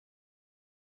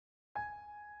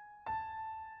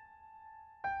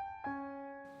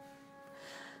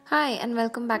Hi and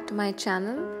welcome back to my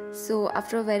channel. So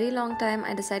after a very long time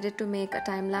I decided to make a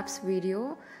time-lapse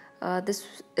video.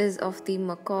 This is of the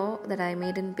macaw that I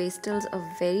made in pastels a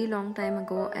very long time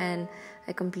ago and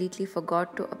I completely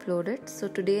forgot to upload it. So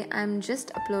today I'm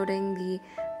just uploading the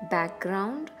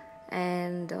background,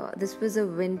 and this was a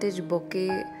vintage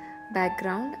bokeh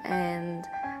background and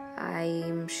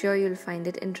I'm sure you'll find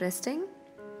it interesting.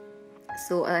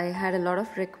 So I had a lot of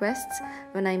requests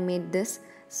when I made this,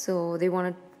 so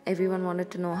everyone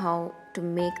wanted to know how to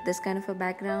make this kind of a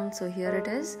background. So here it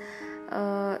is.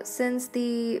 Since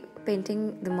the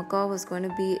macaw was going to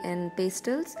be in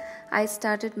pastels, I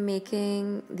started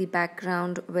making the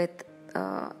background with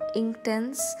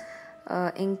Inktense.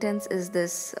 Inktense is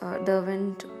this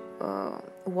Derwent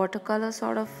watercolor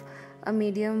sort of a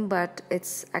medium, but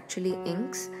it's actually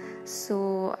inks.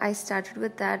 So I started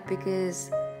with that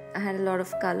because I had a lot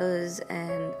of colors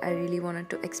and I really wanted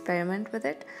to experiment with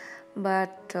it.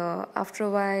 But after a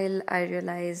while I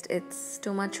realized it's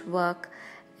too much work,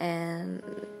 and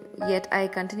yet I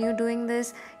continue doing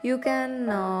this. You can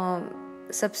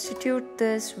substitute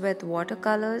this with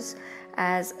watercolors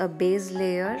as a base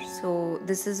layer. So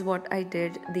this is what I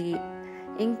did. The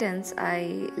Inktense,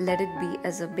 I let it be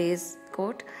as a base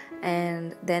coat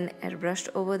and then airbrushed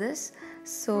over this.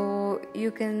 So you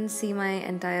can see my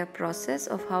entire process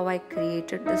of how I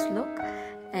created this look,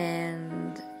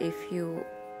 and if you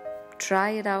try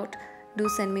it out, do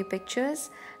send me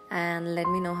pictures and let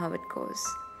me know how it goes.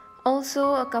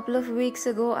 Also, a couple of weeks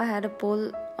ago I had a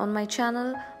poll on my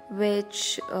channel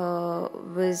which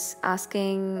was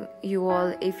asking you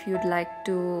all if you'd like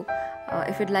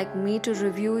me to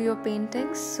review your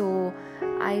paintings. So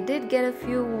I did get a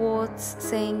few votes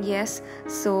saying yes.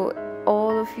 So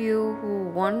all of you who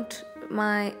want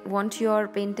your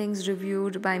paintings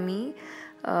reviewed by me,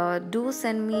 do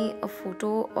send me a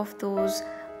photo of those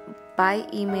by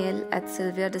email at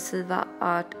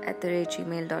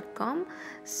sylviadecilvaart@gmail.com.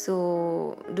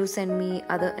 So do send me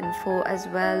other info as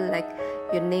well, like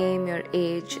your name, your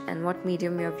age, and what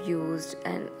medium you have used,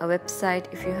 and a website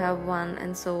if you have one,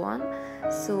 and so on.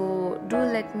 So do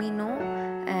let me know,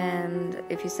 and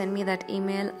if you send me that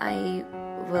email, I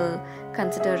will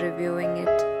consider reviewing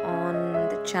it on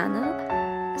the channel.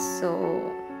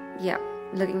 So yeah,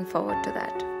 looking forward to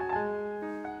that.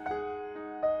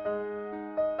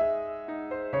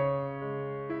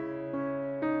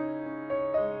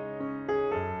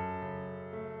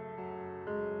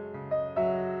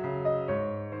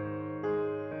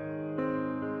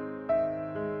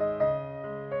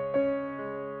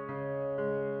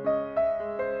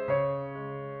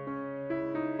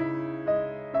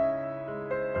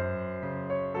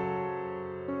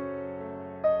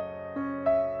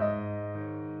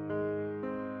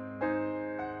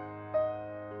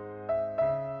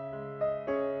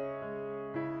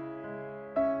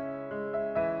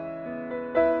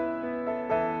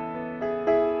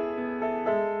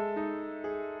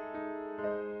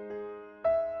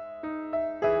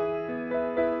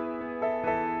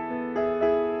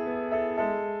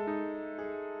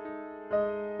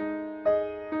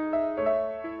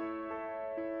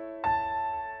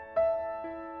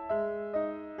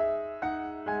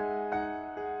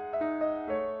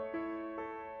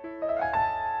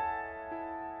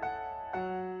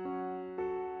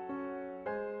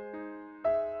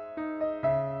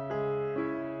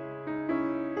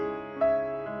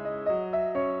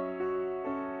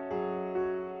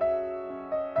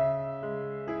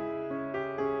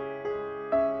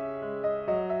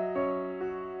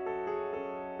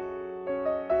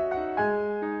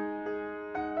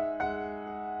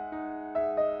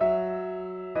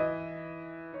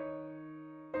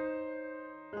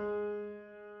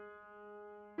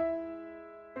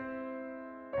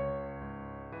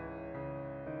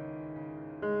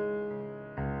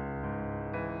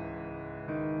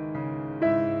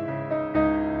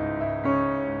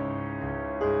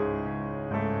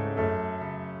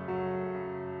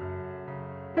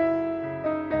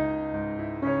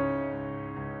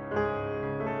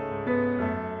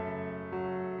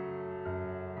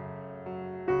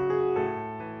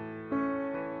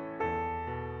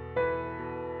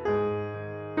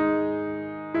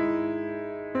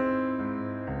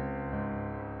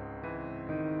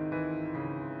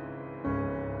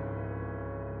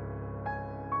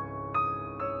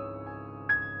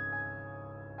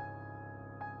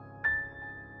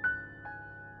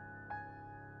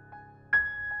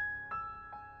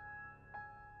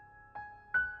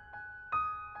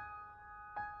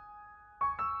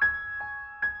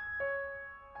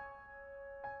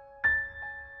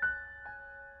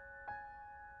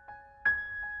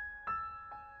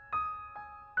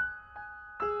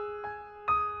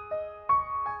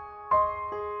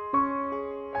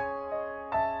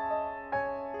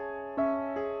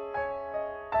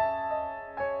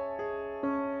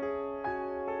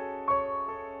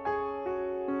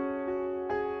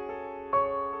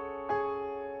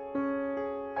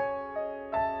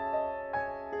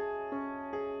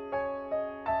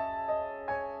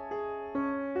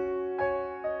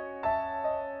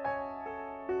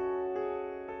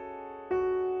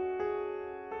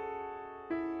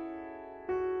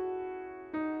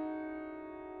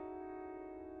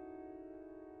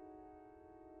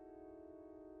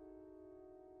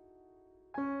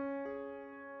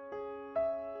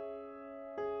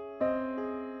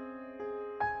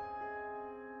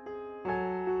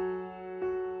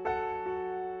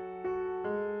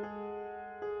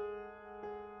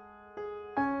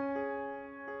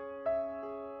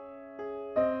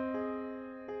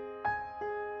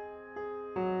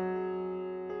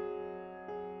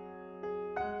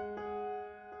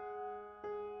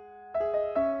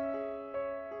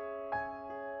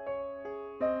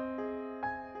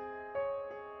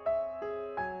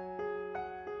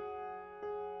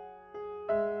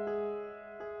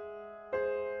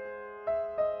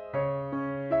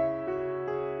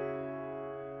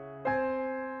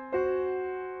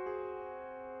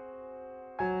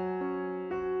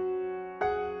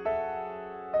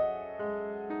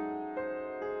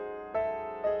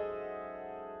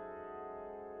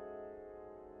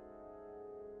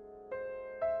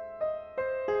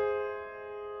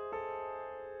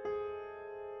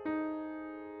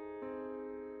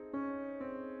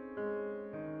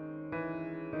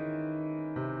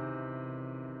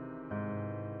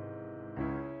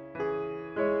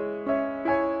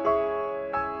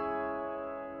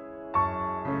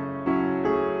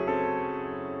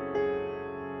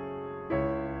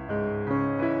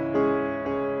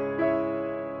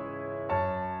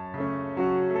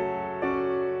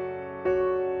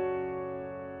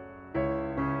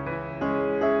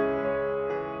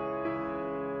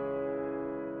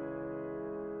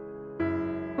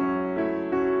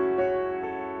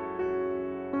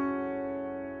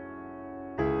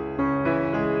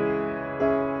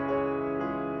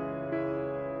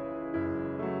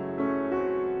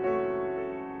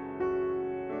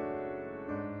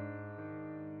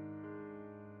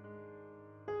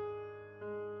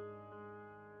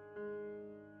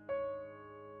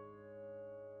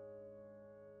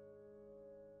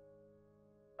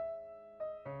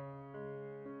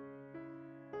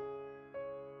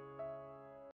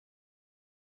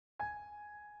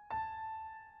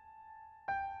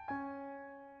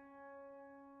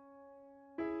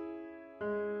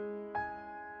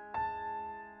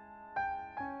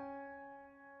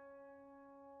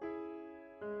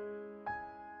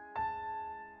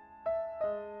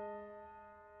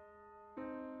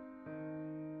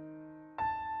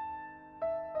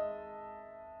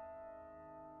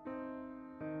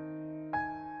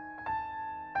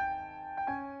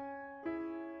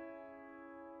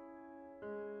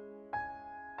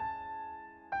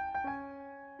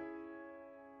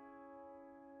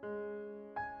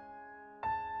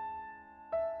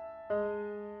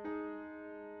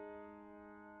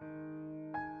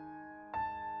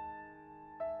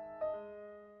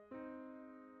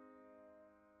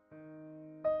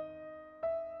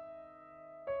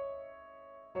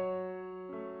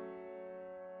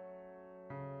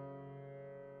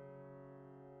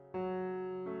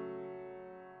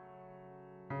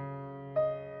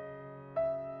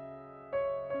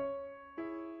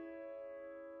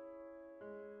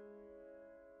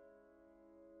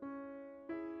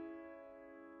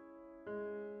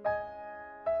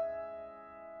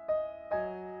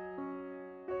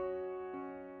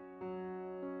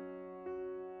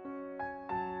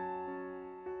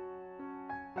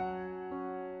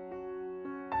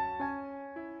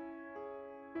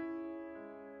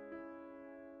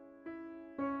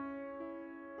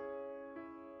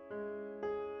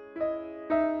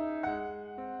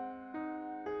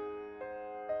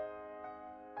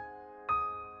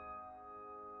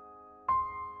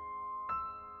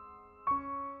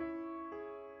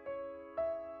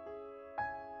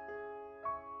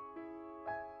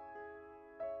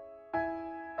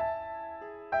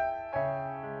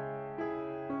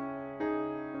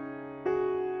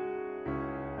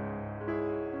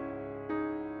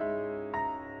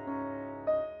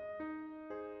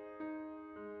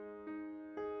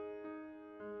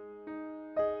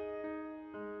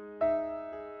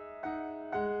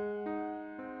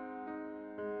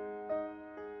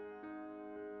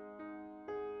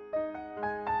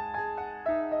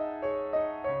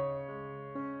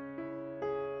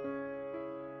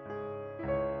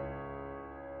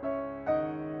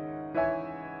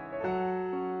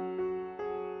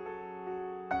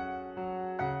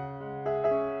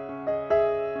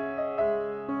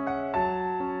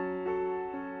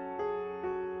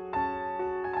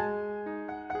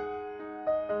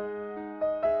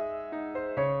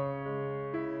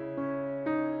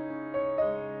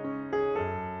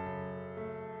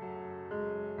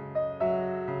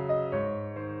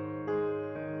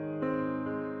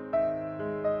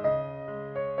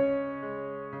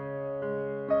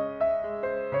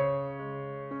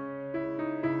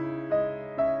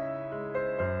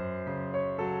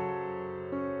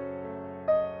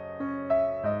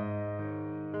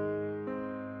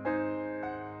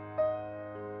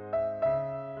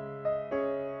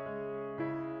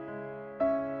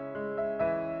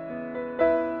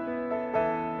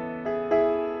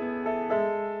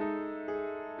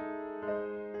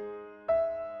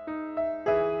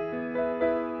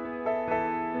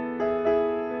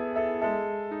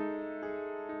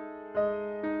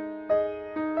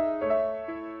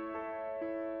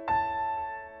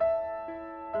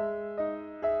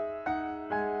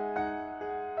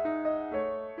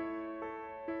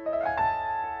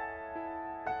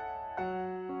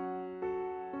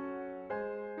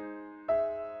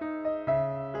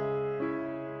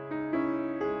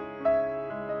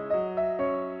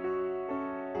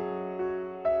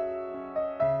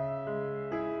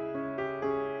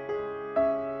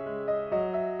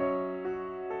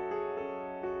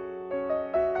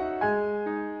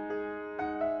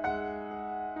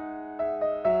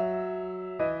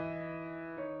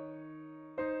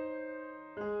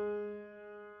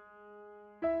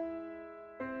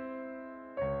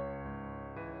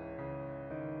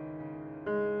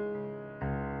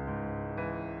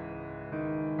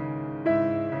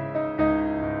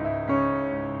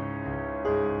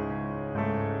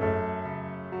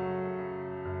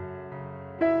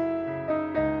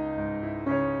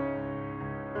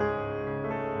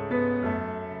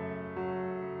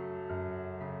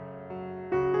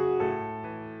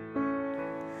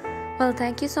 Well,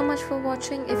 thank you so much for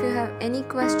watching. If you have any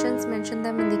questions, mention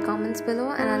them in the comments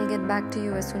below and I'll get back to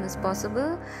you as soon as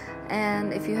possible.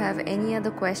 And if you have any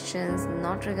other questions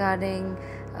not regarding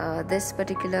this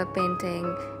particular painting,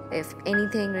 if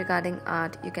anything regarding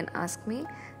art, you can ask me.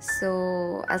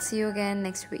 So I'll see you again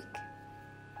next week.